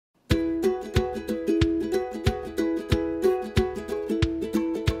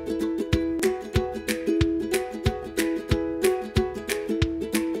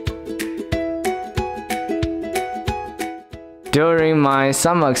During my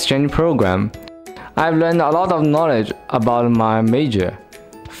summer exchange program, I've learned a lot of knowledge about my major,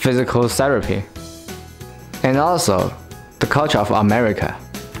 physical therapy, and also the culture of America.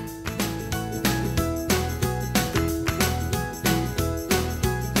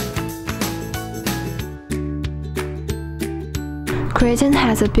 Creighton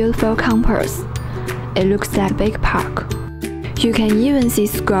has a beautiful campus. It looks like a big park. You can even see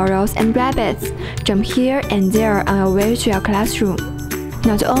squirrels and rabbits jump here and there on your way to your classroom.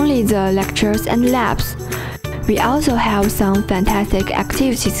 Not only the lectures and labs, we also have some fantastic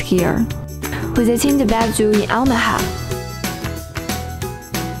activities here. Visiting the Web Zoo in Omaha,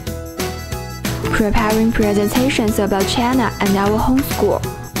 preparing presentations about China and our home school,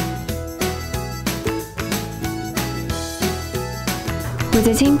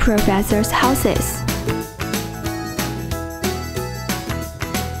 visiting professors' houses,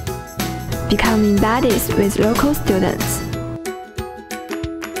 becoming buddies with local students.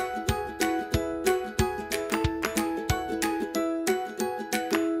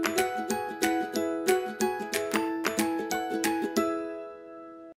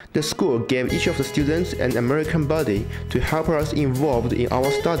 The school gave each of the students an American buddy to help us involved in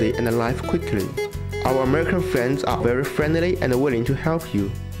our study and life quickly. Our American friends are very friendly and willing to help you.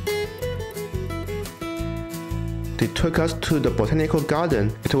 They took us to the botanical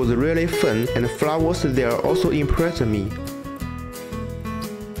garden. It was really fun, and the flowers there also impressed me.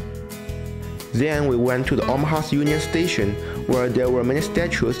 Then we went to the Omaha's Union Station, where there were many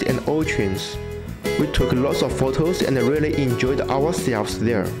statues and old trains. We took lots of photos and really enjoyed ourselves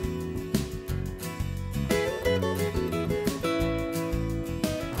there.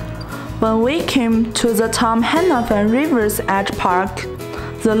 When we came to the Tom Hannafin River's Edge Park,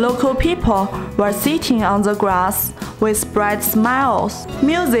 the local people were sitting on the grass with bright smiles,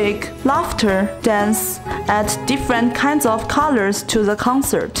 music, laughter, dance, and different kinds of colors to the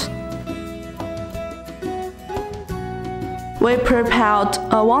concert. We prepared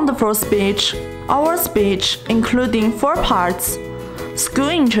a wonderful speech. Our speech, including 4 parts: school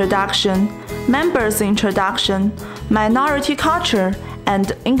introduction, members introduction, minority culture, and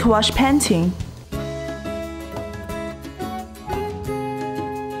inkwash painting.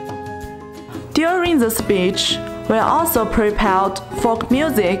 During the speech, we also prepared folk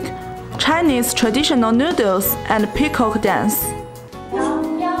music, Chinese traditional noodles, and peacock dance.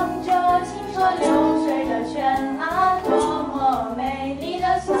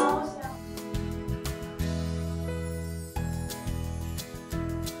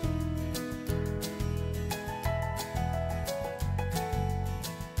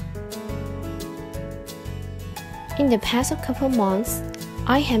 In the past couple months,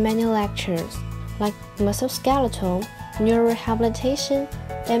 I had many lectures, like musculoskeletal, neurorehabilitation,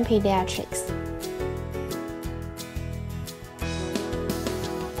 and pediatrics.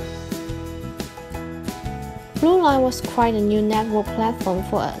 Blue Line was quite a new network platform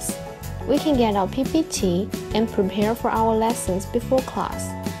for us. We can get our PPT and prepare for our lessons before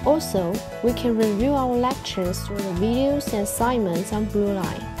class. Also, we can review our lectures through the videos and assignments on Blue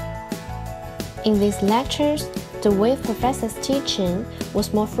Line. In these lectures, the way professors teaching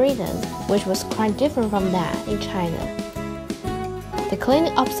was more freedom, which was quite different from that in China. The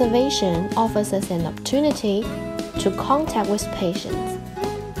clinic observation offers us an opportunity to contact with patients.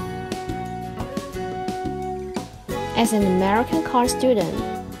 As an American college student,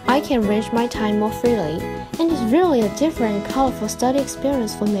 I can arrange my time more freely, and it's really a different, colorful study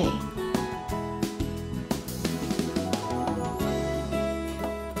experience for me.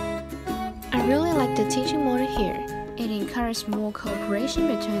 I really like the teaching model here. It encourages more cooperation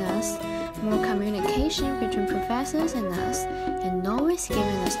between us, more communication between professors and us, and always giving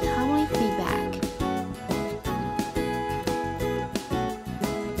us timely feedback.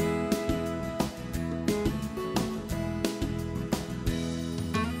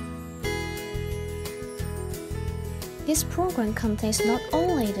 This program contains not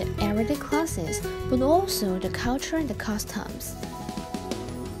only the everyday classes, but also the culture and the customs.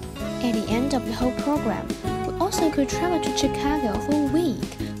 At the end of the whole program, we also could travel to Chicago for a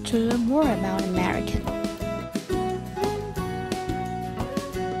week to learn more about America.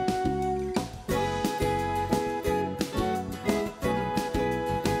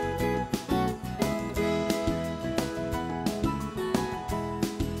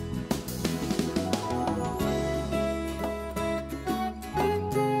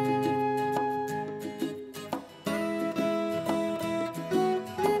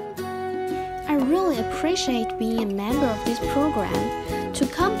 I really appreciate being a member of this program, to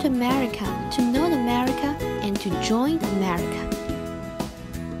come to America, to know America, and to join America.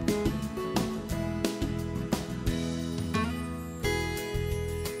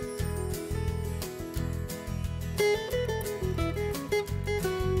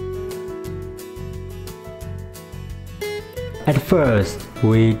 At first,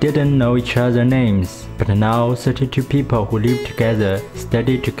 we didn't know each other's names, but now 32 people who live together,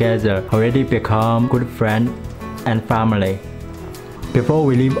 study together, already become good friends and family. Before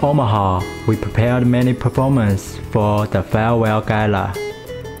we leave Omaha, we prepared many performances for the farewell gala.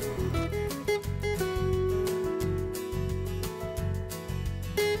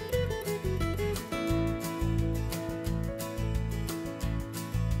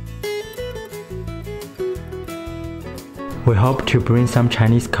 We hope to bring some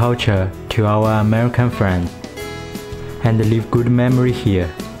Chinese culture to our American friends and leave good memory here.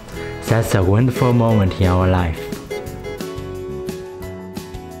 That's a wonderful moment in our life.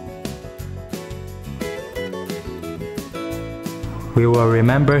 We will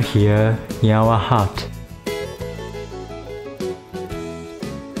remember here in our heart.